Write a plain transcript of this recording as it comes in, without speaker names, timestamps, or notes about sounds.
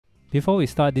Before we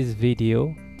start this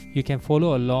video, you can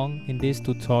follow along in this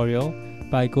tutorial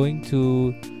by going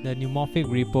to the neumorphic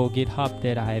repo GitHub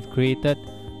that I have created,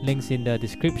 links in the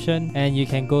description, and you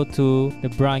can go to the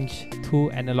branch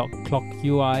to analog clock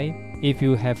UI if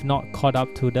you have not caught up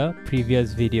to the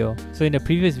previous video. So in the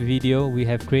previous video, we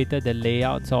have created the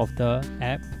layouts of the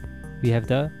app. We have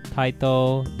the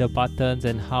title, the buttons,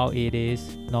 and how it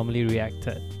is normally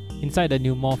reacted. Inside the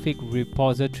neumorphic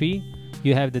repository,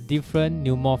 you have the different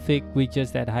neumorphic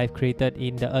widgets that I've created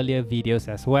in the earlier videos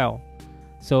as well.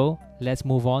 So let's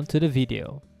move on to the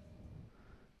video.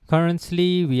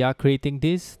 Currently, we are creating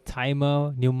this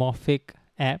timer neumorphic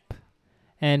app,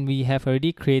 and we have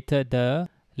already created the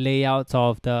layouts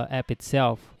of the app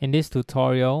itself. In this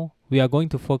tutorial, we are going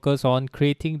to focus on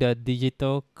creating the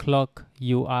digital clock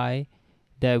UI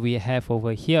that we have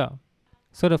over here.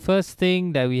 So the first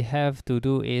thing that we have to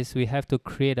do is we have to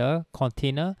create a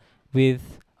container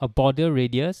with a border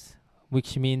radius,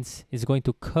 which means it's going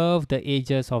to curve the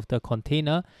edges of the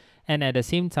container, and at the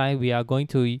same time we are going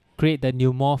to create the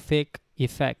neumorphic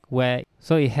effect where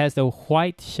so it has the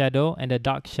white shadow and the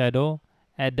dark shadow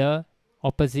at the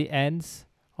opposite ends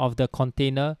of the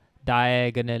container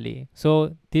diagonally.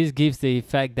 So this gives the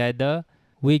effect that the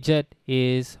widget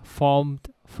is formed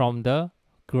from the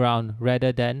ground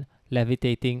rather than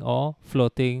levitating or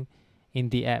floating in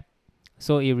the app.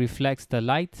 So it reflects the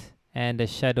light and the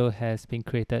shadow has been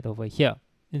created over here.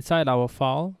 Inside our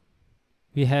file,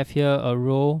 we have here a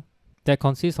row that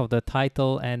consists of the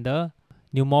title and the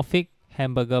neumorphic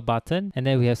hamburger button, and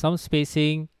then we have some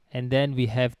spacing, and then we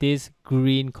have this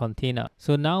green container.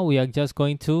 So now we are just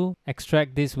going to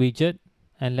extract this widget,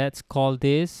 and let's call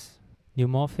this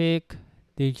neumorphic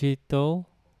digital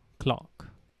clock.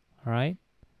 All right.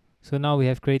 So now we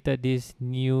have created this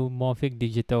neumorphic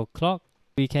digital clock.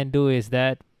 What we can do is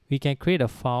that we can create a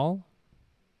file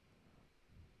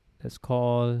that's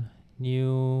called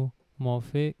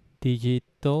neumorphic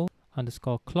digital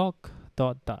underscore clock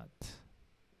dot.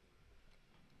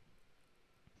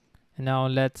 And now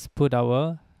let's put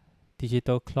our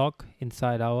digital clock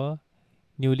inside our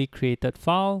newly created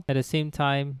file. At the same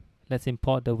time, let's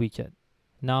import the widget.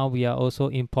 Now we are also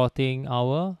importing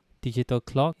our digital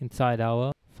clock inside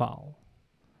our file.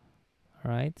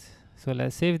 All right, so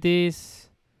let's save this.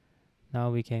 Now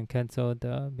we can cancel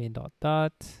the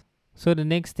main.dot. So the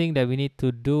next thing that we need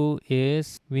to do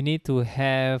is we need to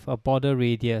have a border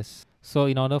radius. So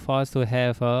in order for us to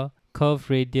have a curved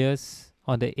radius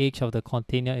on the edge of the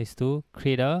container is to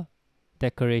create a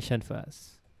decoration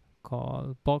first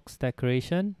called box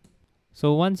decoration.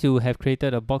 So once you have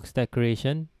created a box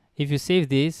decoration, if you save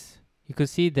this, you could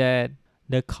see that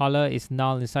the color is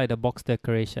null inside the box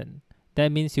decoration.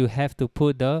 That means you have to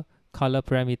put the color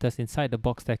parameters inside the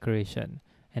box decoration,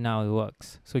 and now it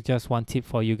works. So just one tip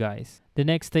for you guys. The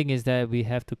next thing is that we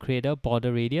have to create a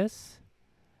border radius,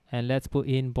 and let's put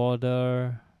in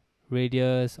border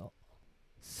radius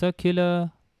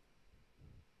circular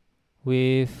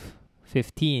with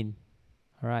 15.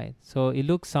 All right, so it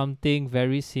looks something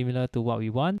very similar to what we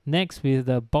want. Next, with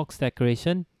the box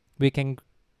decoration, we can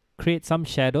create some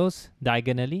shadows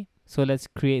diagonally. So let's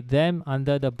create them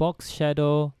under the box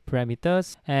shadow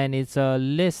parameters, and it's a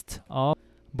list of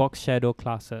box shadow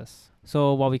classes.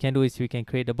 So what we can do is we can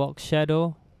create the box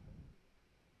shadow,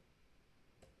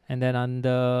 and then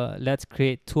under let's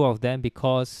create two of them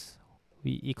because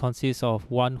it consists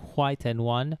of one white and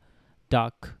one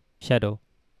dark shadow.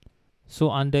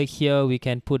 So under here we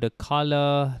can put the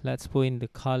color. Let's put in the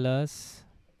colors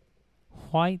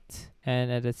white,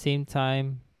 and at the same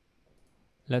time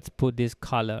let's put this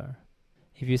color.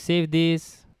 If you save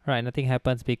this, right, nothing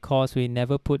happens because we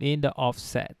never put in the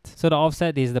offset. So the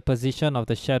offset is the position of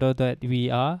the shadow that we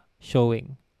are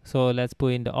showing. So let's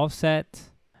put in the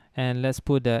offset, and let's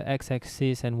put the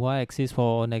x-axis and y-axis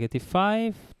for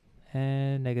 -5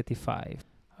 and -5.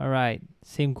 All right,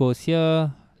 same goes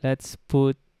here. Let's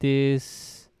put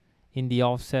this in the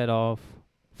offset of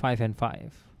 5 and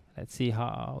 5. Let's see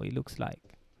how it looks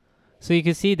like. So you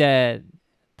can see that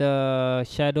the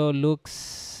shadow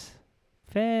looks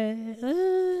fair.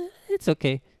 It's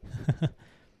okay.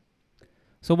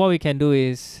 So what we can do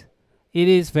is it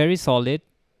is very solid,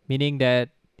 meaning that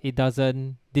it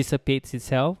doesn't dissipate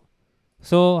itself.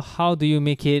 So how do you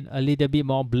make it a little bit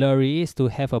more blurry is to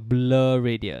have a blur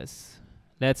radius.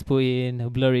 Let's put in a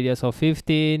blur radius of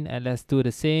 15, and let's do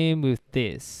the same with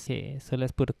this. Okay, so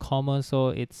let's put a comma so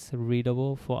it's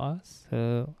readable for us.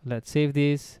 So let's save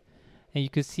this, and you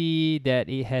can see that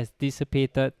it has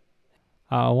dissipated.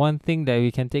 One thing that we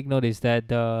can take note is that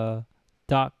the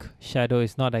dark shadow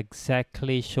is not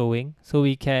exactly showing, so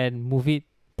we can move it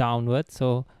downwards.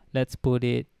 So Let's put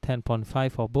it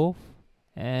 10.5 for both.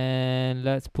 And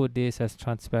let's put this as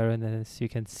transparent, as you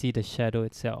can see the shadow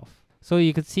itself. So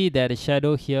you can see that the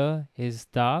shadow here is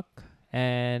dark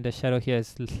and the shadow here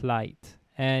is light.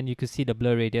 And you can see the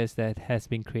blur radius that has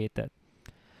been created.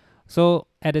 So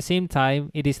at the same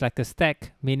time, it is like a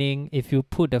stack, meaning if you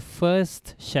put the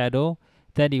first shadow,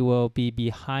 then it will be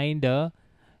behind the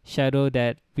shadow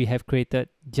that we have created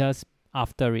just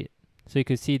after it. So you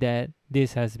can see that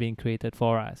this has been created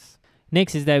for us.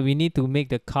 Next is that we need to make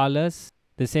the colors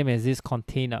the same as this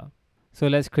container. So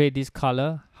let's create this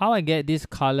color. How I get these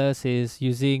colors is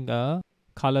using a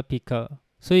color picker.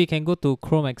 So you can go to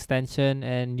Chrome extension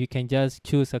and you can just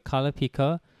choose a color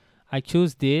picker. I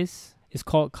choose this. It's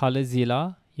called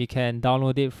ColorZilla. You can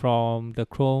download it from the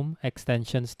Chrome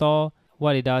extension store.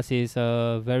 What it does is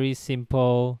a very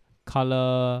simple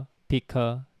color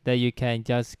picker that you can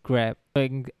just grab.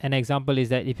 An example is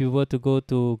that if you were to go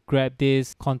to grab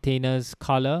this container's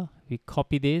color, we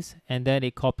copy this and then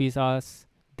it copies us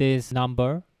this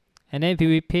number. And then if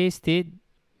we paste it,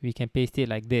 we can paste it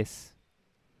like this.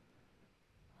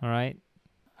 Alright,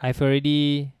 I've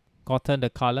already gotten the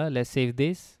color. Let's save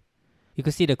this. You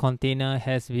can see the container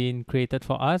has been created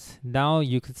for us. Now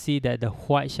you can see that the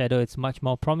white shadow is much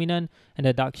more prominent and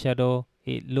the dark shadow,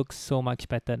 it looks so much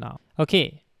better now.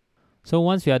 Okay, so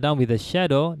once we are done with the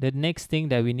shadow, the next thing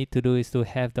that we need to do is to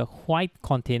have the white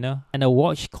container and a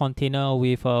watch container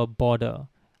with a border.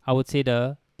 I would say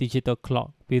the digital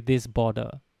clock with this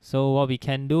border. So what we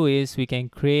can do is we can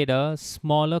create a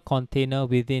smaller container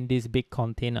within this big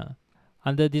container.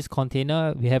 Under this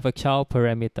container, we have a child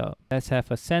parameter. Let's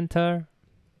have a center.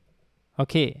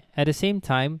 Okay, at the same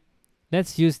time,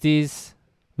 let's use this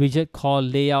widget called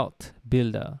Layout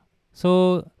Builder.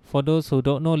 So for those who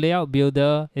don't know, Layout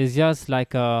Builder is just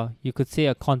like you could say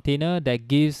a container that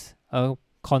gives a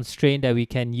constraint that we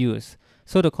can use.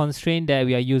 So the constraint that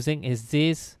we are using is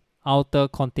this outer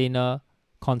container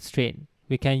constraint.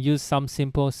 We can use some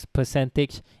simple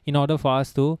percentage in order for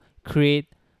us to create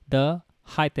the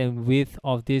height and width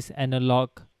of this analog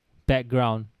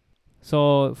background.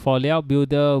 So for Layout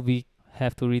Builder, we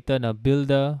have to return a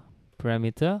builder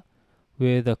parameter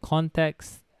with the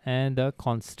context and the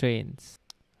constraints.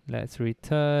 Let's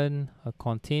return a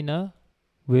container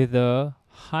with the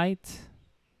height,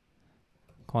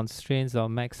 constraints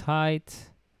of max height,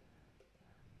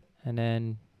 and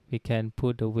then we can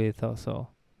put the width also.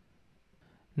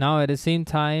 Now at the same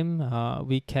time,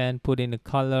 we can put in the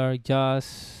color,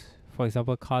 just for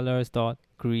example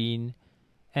colors.green,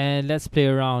 and let's play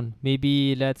around.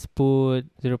 Maybe let's put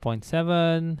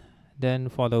 0.7, then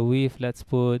for the width let's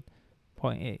put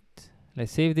 0.8.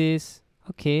 Let's save this.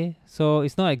 Okay, so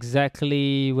it's not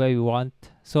exactly where we want,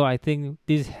 so I think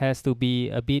this has to be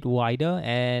a bit wider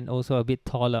and also a bit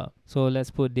taller. So let's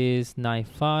put this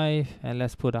 95 and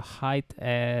let's put a height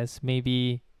as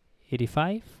maybe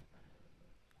 85.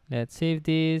 Let's save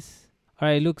this.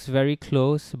 Alright, it looks very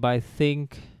close, but I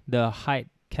think the height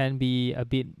can be a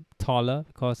bit taller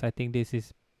because I think this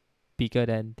is bigger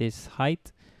than this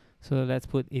height. So let's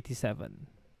put 87.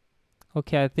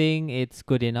 Okay, I think it's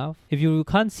good enough. If you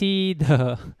can't see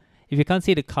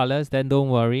the colors, then don't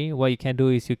worry. What you can do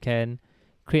is you can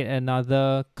create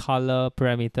another color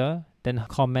parameter, then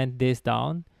comment this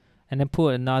down, and then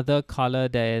put another color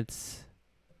that's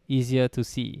easier to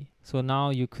see. So now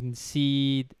you can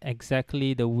see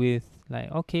exactly the width.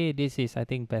 Like, okay, this is I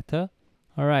think better.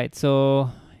 Alright,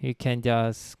 so you can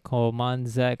just Command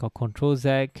Z or Control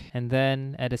Z, and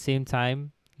then at the same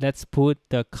time, let's put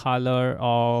the color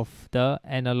of the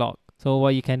analog. So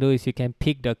what you can do is you can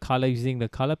pick the color using the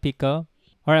color picker.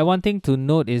 Alright, one thing to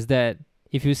note is that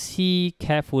if you see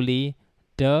carefully,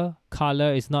 the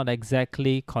color is not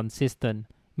exactly consistent,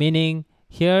 meaning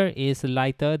here is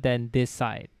lighter than this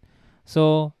side.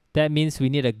 So that means we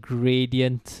need a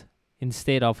gradient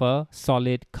instead of a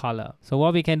solid color. So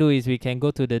what we can do is we can go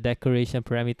to the decoration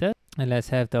parameter and let's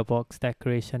have the box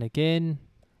decoration again.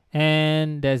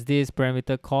 And there's this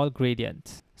parameter called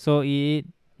gradient. So it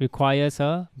requires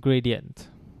a gradient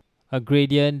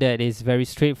that is very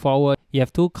straightforward. You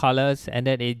have two colors and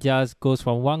then it just goes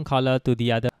from one color to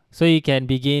the other. So you can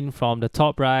begin from the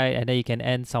top right and then you can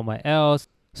end somewhere else.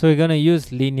 So we're gonna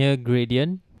use linear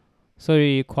gradient. So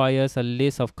it requires a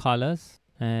list of colors.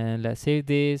 And let's save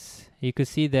this. You can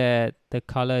see that the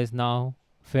color is now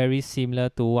very similar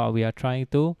to what we are trying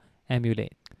to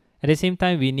emulate. At the same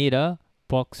time, we need a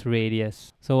box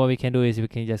radius. So what we can do is we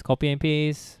can just copy and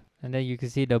paste, and then you can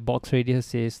see the box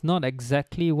radius is not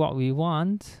exactly what we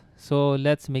want. So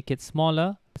let's make it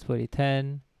smaller. Let's put it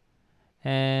 10.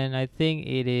 And I think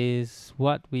it is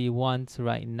what we want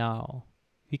right now.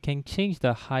 We can change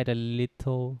the height a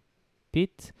little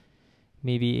bit,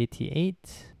 maybe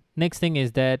 88. Next thing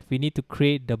is that we need to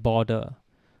create the border.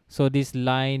 So this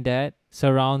line that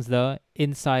surrounds the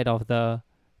inside of the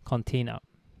container.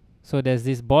 So there's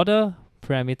this border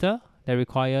parameter that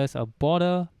requires a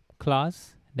border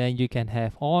class. Then you can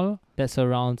have all that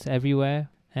surrounds everywhere.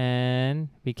 And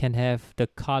we can have the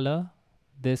color,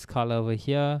 this color over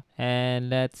here. And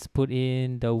let's put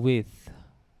in the width.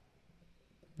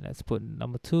 Let's put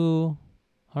number 2.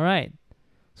 All right.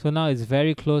 So now it's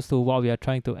very close to what we are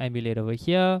trying to emulate over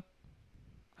here.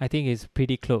 I think it's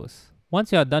pretty close.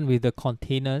 Once you are done with the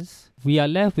containers, we are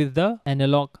left with the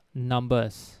analog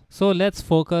numbers. So let's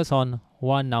focus on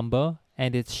one number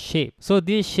and its shape. So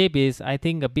this shape is, I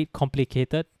think, a bit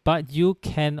complicated, but you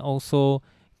can also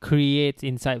create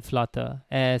inside Flutter,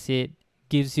 as it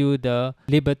gives you the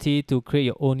liberty to create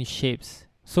your own shapes.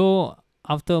 So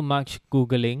after much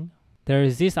Googling, there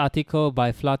is this article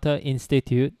by Flutter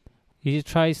Institute. It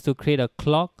tries to create a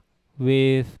clock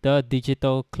with the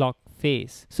digital clock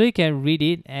face. So you can read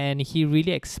it, and he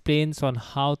really explains on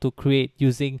how to create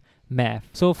using math.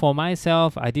 So for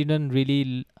myself, I didn't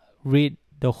really read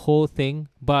the whole thing,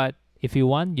 but if you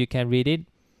want, you can read it.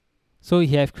 So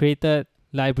he have created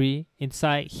library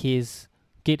inside his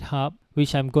GitHub,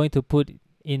 which I'm going to put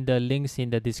in the links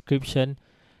in the description.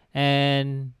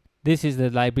 And this is the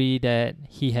library that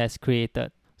he has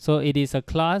created. So it is a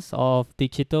class of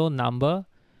digital number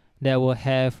that will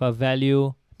have a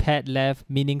value pad left,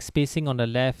 meaning spacing on the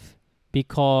left,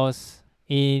 because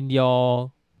in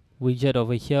your widget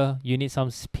over here, you need some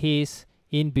space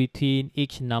in between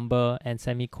each number and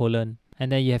semicolon.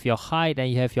 And then you have your height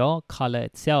and you have your color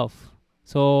itself.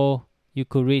 So you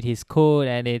could read his code,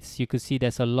 and you could see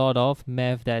there's a lot of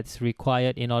math that's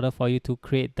required in order for you to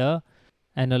create the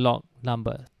analog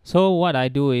number. So what I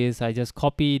do is I just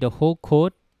copy the whole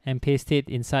code and paste it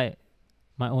inside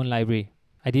my own library.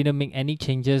 I didn't make any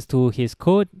changes to his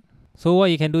code. So what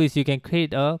you can do is you can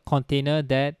create a container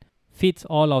that fits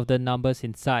all of the numbers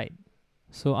inside.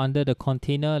 So under the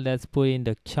container, let's put in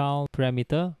the child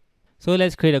parameter. So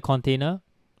let's create a container,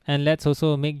 and let's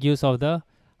also make use of the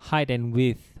height and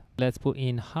width. Let's put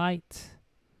in height.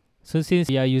 So since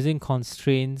we are using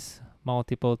constraints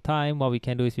multiple times, what we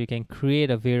can do is we can create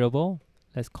a variable.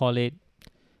 Let's call it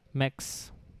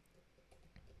max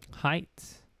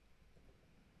height.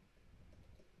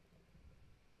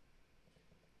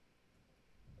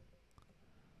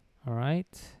 Alright,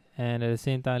 and at the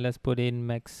same time, let's put in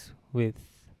max width.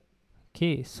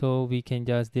 Okay, so we can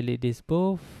just delete this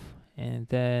both, and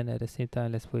then at the same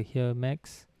time, let's put here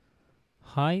max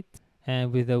height,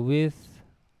 and with the width,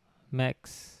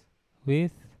 max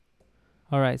width.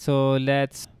 Alright, so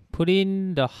let's put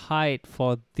in the height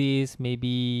for this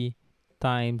maybe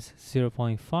times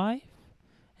 0.5,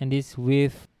 and this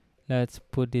width, let's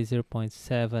put this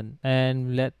 0.7,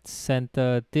 and let's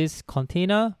center this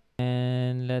container.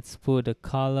 And let's put the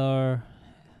color,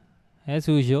 as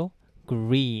usual,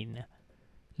 green.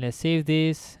 Let's save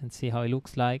this and see how it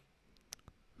looks like.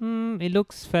 It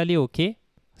looks fairly okay.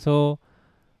 So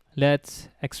let's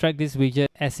extract this widget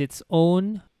as its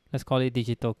own. Let's call it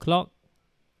digital clock,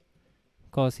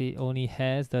 because it only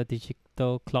has the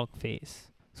digital clock face.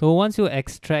 So once you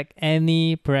extract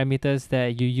any parameters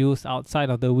that you use outside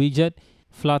of the widget,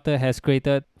 Flutter has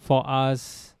created for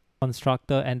us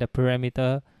constructor and the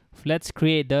parameter. Let's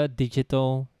create the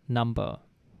digital number.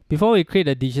 Before we create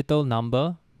a digital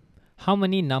number, how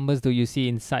many numbers do you see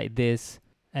inside this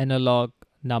analog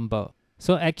number?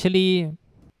 So actually,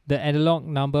 the analog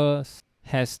numbers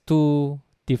has two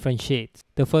different shades.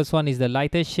 The first one is the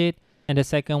lighter shade, and the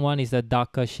second one is the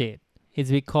darker shade. It's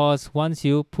because once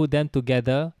you put them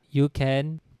together, you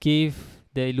can give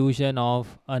the illusion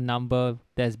of a number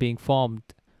that's being formed.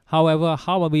 However,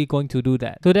 how are we going to do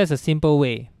that? So there's a simple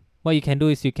way. What you can do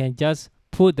is you can just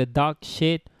put the dark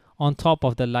shade on top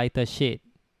of the lighter shade,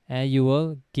 and you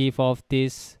will give off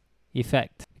this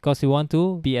effect, because we want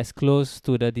to be as close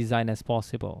to the design as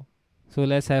possible. So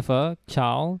let's have a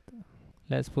child.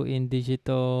 Let's put in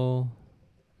digital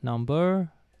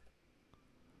number.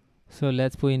 So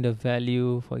let's put in the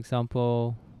value, for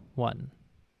example, 1.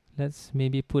 Let's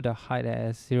maybe put a height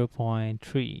as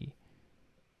 0.3.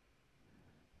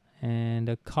 And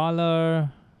the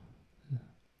color,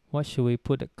 what should we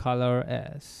put the color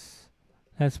as?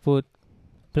 Let's put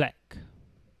black.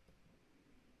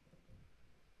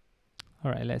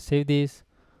 Alright, let's save this.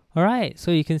 Alright,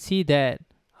 so you can see that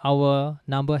our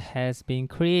number has been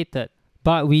created,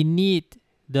 but we need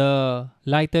the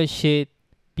lighter shade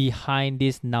behind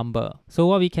this number. So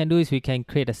what we can do is we can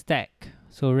create a stack.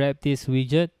 So wrap this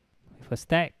widget with a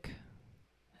stack,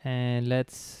 and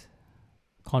let's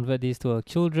convert this to a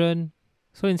children.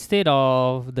 So instead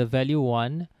of the value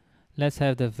 1, let's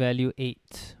have the value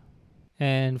 8.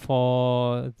 And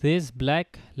for this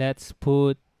black, let's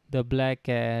put the black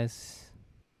as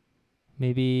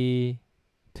maybe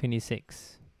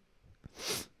 26.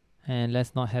 And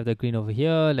let's not have the green over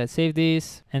here. Let's save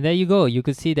this. And there you go. You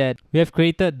could see that we have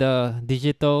created the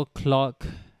digital clock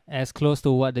as close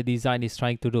to what the design is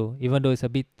trying to do, even though it's a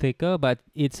bit thicker, but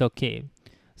it's okay.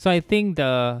 So I think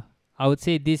I would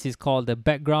say this is called the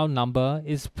background number.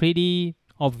 It's pretty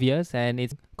obvious and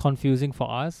it's confusing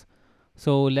for us.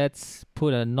 So let's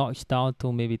put a notch down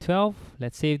to maybe 12.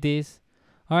 Let's save this.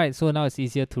 Alright, so now it's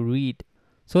easier to read.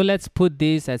 So let's put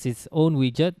this as its own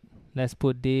widget. Let's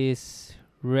put this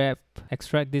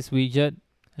extract this widget,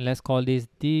 and let's call this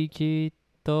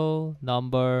digital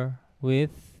number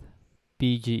with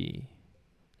BG.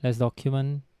 Let's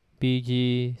document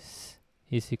BG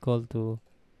is equal to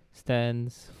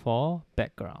stands for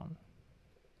background.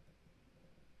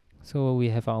 So we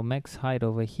have our max height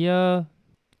over here.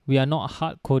 We are not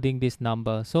hard coding this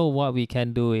number. So what we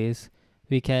can do is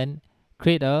we can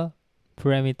create a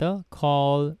parameter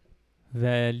called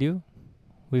value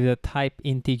with the type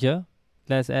integer.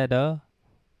 Let's add a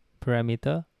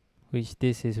parameter, which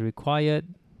this is required.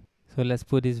 So let's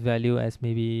put this value as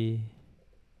maybe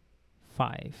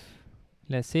 5.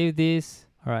 Let's save this.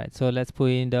 Alright, so let's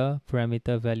put in the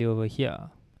parameter value over here.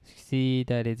 See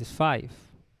that it is 5.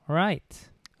 Alright,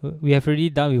 we have already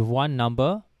done with one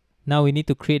number. Now we need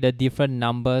to create the different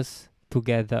numbers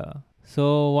together.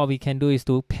 So what we can do is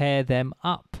to pair them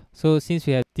up. So since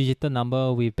we have digital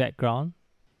number with background,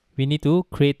 we need to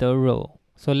create a row.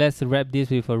 So let's wrap this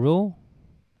with a row.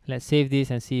 Let's save this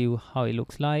and see how it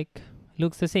looks like. It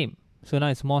looks the same. So now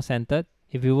it's more centered.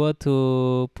 If we were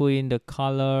to put in the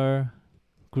color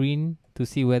green to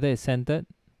see whether it's centered,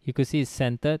 you could see it's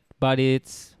centered, but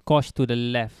it's squashed to the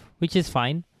left, which is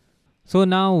fine. So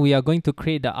now we are going to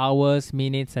create the hours,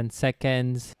 minutes, and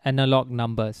seconds analog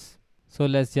numbers. So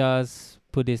let's just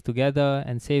put this together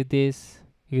and save this.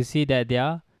 You see that they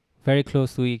are very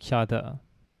close to each other.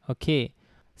 Okay,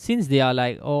 since they are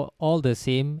like all the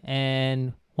same,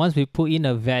 and once we put in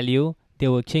a value, they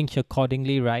will change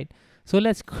accordingly, right? So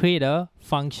let's create a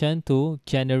function to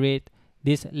generate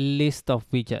this list of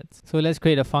widgets. So let's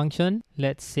create a function.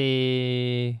 Let's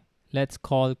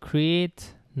call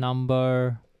create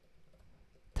number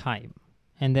time.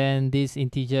 And then this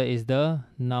integer is the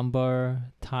number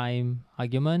time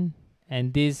argument.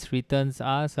 And this returns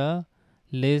us a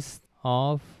list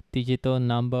of digital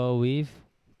number with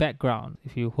background.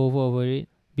 If you hover over it,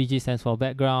 BG stands for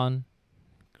background.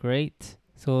 Great.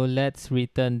 So let's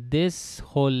return this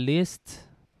whole list.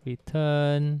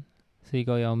 Return. So you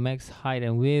got your max height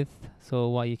and width. So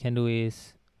what you can do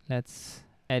is let's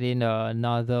add in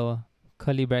another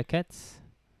curly brackets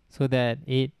so that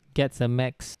it gets a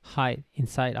max height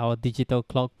inside our digital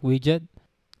clock widget.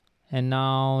 And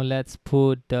now let's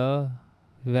put the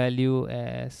value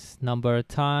as number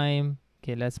time.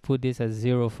 Okay, let's put this as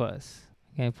 0 first.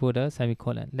 Okay, put a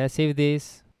semicolon. Let's save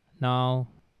this. Now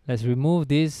let's remove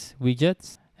these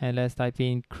widgets and let's type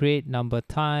in create number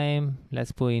time.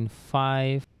 Let's put in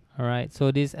 5. Alright,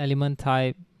 so this element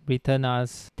type return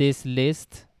us this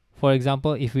list. For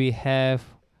example, if we have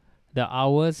the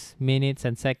hours, minutes,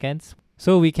 and seconds,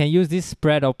 so we can use this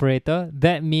spread operator.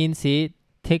 That means it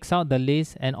takes out the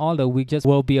list and all the widgets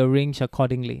will be arranged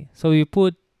accordingly. So we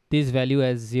put this value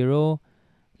as 0.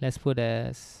 Let's put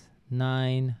as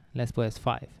 9. Let's put as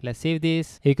 5. Let's save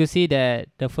this. You can see that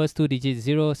the first 2 digits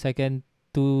 0, second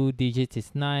 2 digits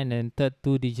is 9, and third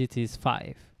 2 digits is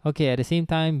 5. Okay, at the same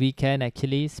time, we can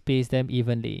actually space them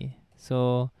evenly.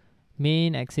 So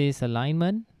main axis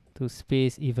alignment to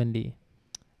space evenly.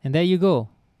 And there you go.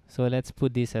 So let's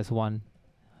put this as 1,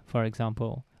 for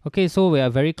example. Okay, so we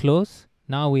are very close.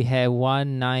 Now we have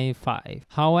 195.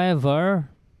 However,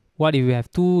 what if we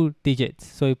have 2 digits?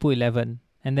 So you put 11.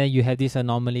 And then you have this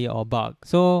anomaly or bug.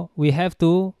 So we have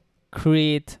to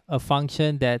create a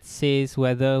function that says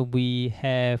whether we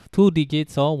have 2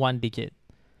 digits or 1 digit.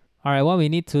 Alright, what we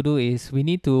need to do is we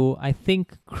need to, I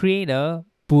think, create a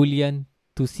boolean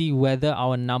to see whether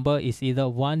our number is either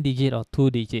 1 digit or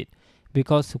 2 digit.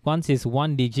 Because once it's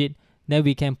 1 digit, then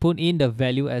we can put in the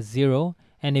value as 0.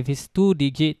 And if it's 2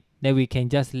 digit, then we can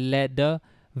just let the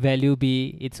value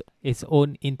be its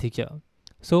own integer.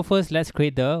 So first, let's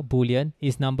create the boolean.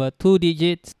 Is number 2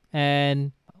 digits?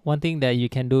 And one thing that you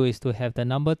can do is to have the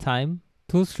number time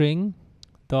toString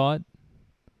dot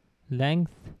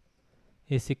length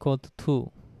is equal to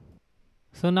 2.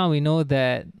 So now we know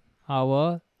that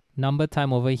our number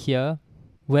time over here,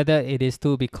 whether it is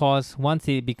 2, because once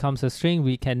it becomes a string,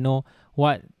 we can know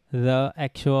what the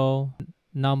actual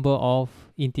number of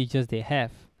integers they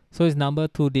have. So it's number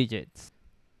 2 digits.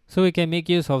 So we can make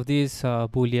use of this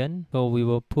boolean. So we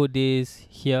will put this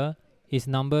here is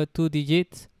number 2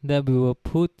 digits, then we will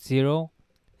put 0,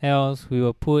 else we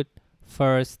will put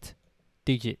first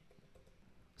digit.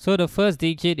 So the first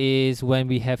digit is when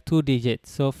we have 2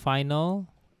 digits. So final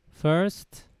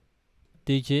first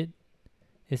digit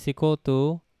is equal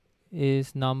to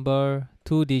is number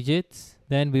 2 digits.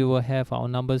 Then we will have our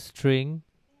number string,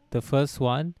 the first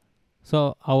one.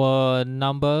 So our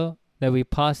number that we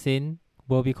pass in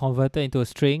will be converted into a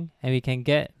string, and we can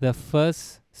get the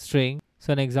first string.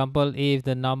 So an example, if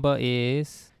the number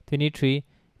is 23,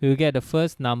 we will get the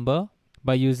first number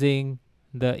by using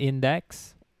the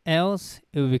index, else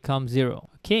it will become 0.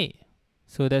 Okay,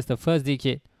 so that's the first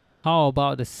digit. How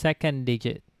about the second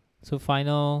digit? So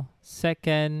final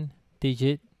second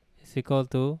digit is equal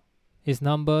to is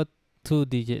number 2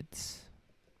 digits.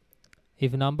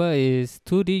 If number is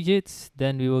 2 digits,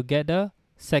 then we will get the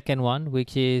second one,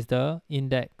 which is the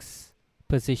index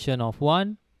position of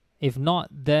 1. If not,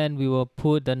 then we will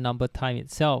put the number time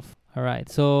itself. Alright,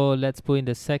 so let's put in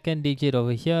the second digit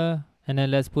over here, and then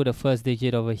let's put the first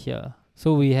digit over here.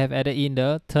 So we have added in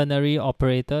the ternary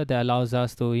operator that allows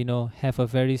us to, have a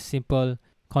very simple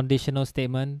conditional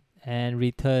statement and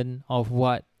return of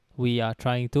what we are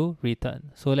trying to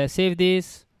return. So let's save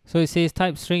this. So it says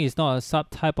type string is not a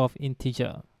subtype of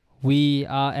integer. We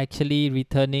are actually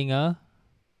returning a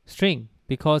string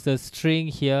because the string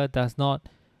here does not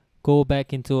go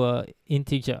back into a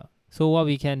integer. So what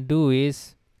we can do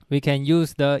is we can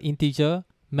use the integer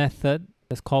method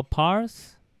that's called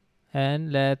parse,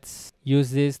 and let's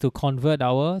use this to convert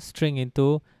our string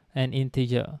into an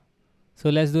integer. So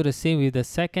let's do the same with the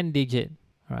second digit.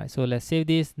 Alright, so let's save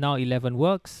this. Now 11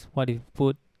 works. What if we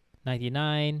put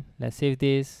 99? Let's save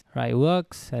this. Right,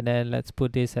 works. And then let's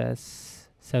put this as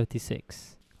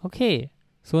 76. Okay,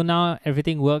 so now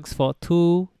everything works for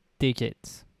 2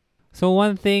 digits. So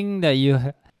one thing that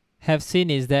you have seen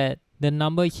is that the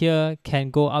number here can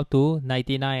go up to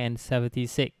 99 and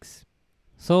 76.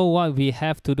 So what we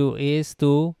have to do is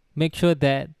to make sure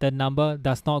that the number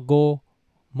does not go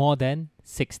more than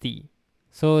 60.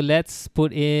 So let's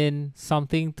put in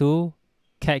something to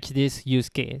catch this use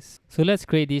case. So let's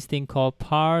create this thing called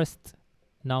parsed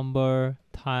number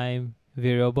time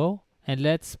variable, and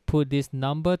let's put this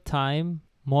number time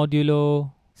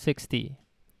modulo 60.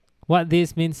 What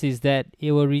this means is that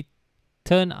it will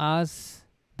return us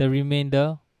the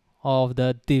remainder of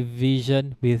the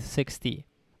division with 60.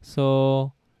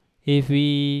 So if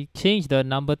we change the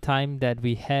number time that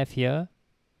we have here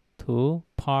to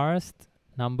parsed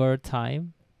number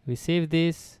time, we save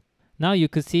this. Now you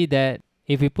could see that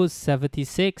if we put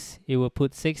 76, it will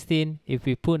put 16. If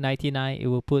we put 99, it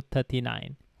will put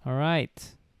 39.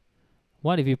 Alright.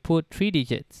 What if we put 3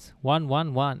 digits?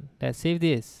 111. Let's save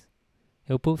this.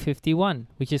 It will put 51,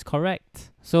 which is correct.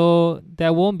 So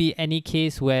there won't be any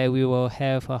case where we will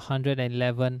have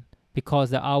 111 because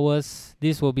the hours,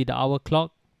 this will be the hour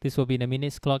clock, this will be the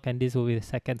minutes clock, and this will be the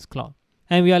seconds clock.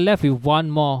 And we are left with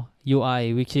one more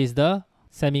UI, which is the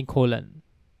semicolon.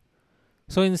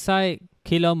 So inside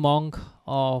Killer Monk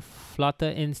of Flutter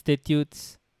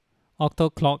Institute's Octo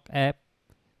Clock app,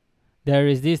 there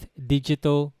is this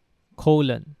digital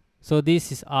colon. So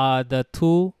these are the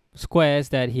 2 squares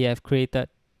that he have created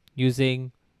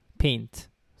using Paint.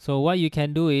 So what you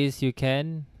can do is you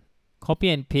can copy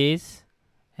and paste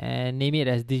and name it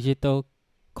as digital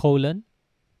colon.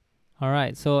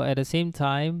 Alright, so at the same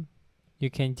time, you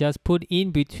can just put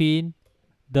in between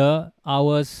the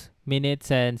hours, minutes,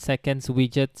 and seconds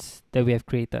widgets that we have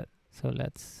created. So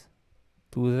let's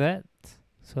do that.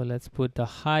 So let's put the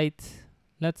height.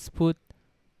 Let's put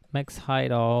max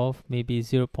height of maybe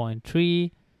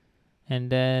 0.3. And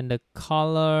then the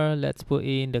color, let's put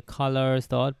in the colors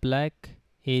dot black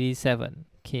 87.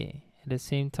 Okay, at the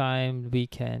same time, we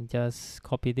can just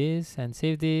copy this and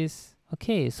save this.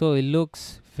 Okay, so it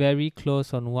looks very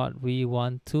close on what we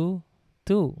want to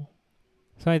do.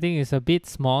 So I think it's a bit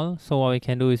small. So what we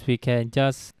can do is we can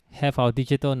just have our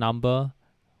digital number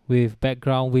with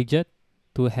background widget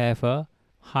to have a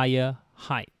higher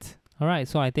height. Alright,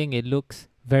 so I think it looks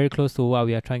very close to what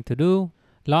we are trying to do.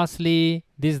 Lastly,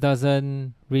 this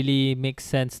doesn't really make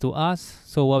sense to us.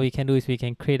 So what we can do is we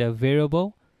can create a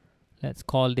variable. Let's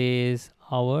call this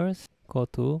hours. Go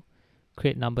to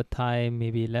create number time,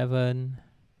 maybe 11.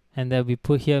 And then we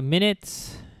put here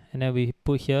minutes. And then we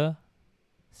put here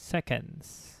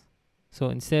seconds. So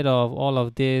instead of all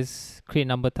of this create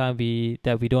number time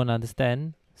that we don't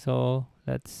understand, so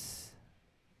let's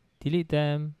delete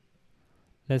them.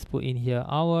 Let's put in here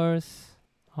hours.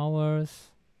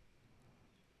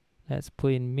 Let's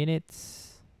put in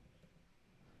minutes,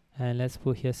 and let's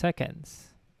put here seconds.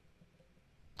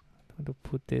 I'm going to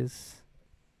put this.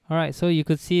 Alright, so you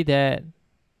could see that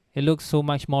it looks so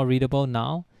much more readable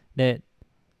now.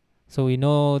 So we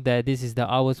know that this is the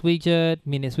hours widget,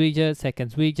 minutes widget,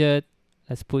 seconds widget.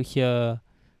 Let's put here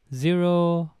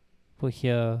 0, put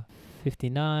here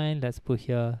 59, let's put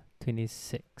here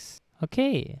 26.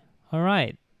 Okay,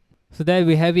 alright. So there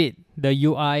we have it, the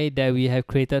UI that we have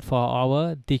created for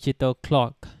our digital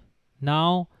clock.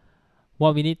 Now,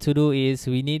 what we need to do is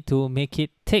we need to make it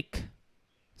tick.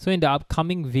 So in the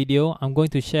upcoming video, I'm going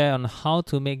to share on how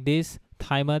to make this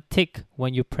timer tick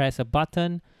when you press a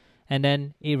button, and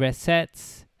then it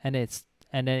resets, and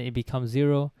then it becomes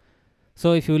 0.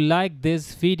 So if you like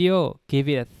this video, give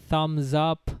it a thumbs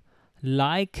up,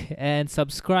 like, and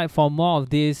subscribe for more of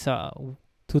this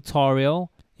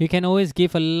tutorial. You can always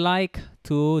give a like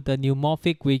to the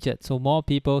neumorphic widget so more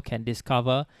people can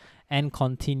discover and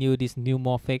continue this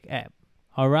neumorphic app.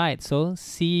 Alright, so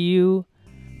see you.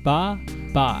 Bye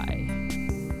bye.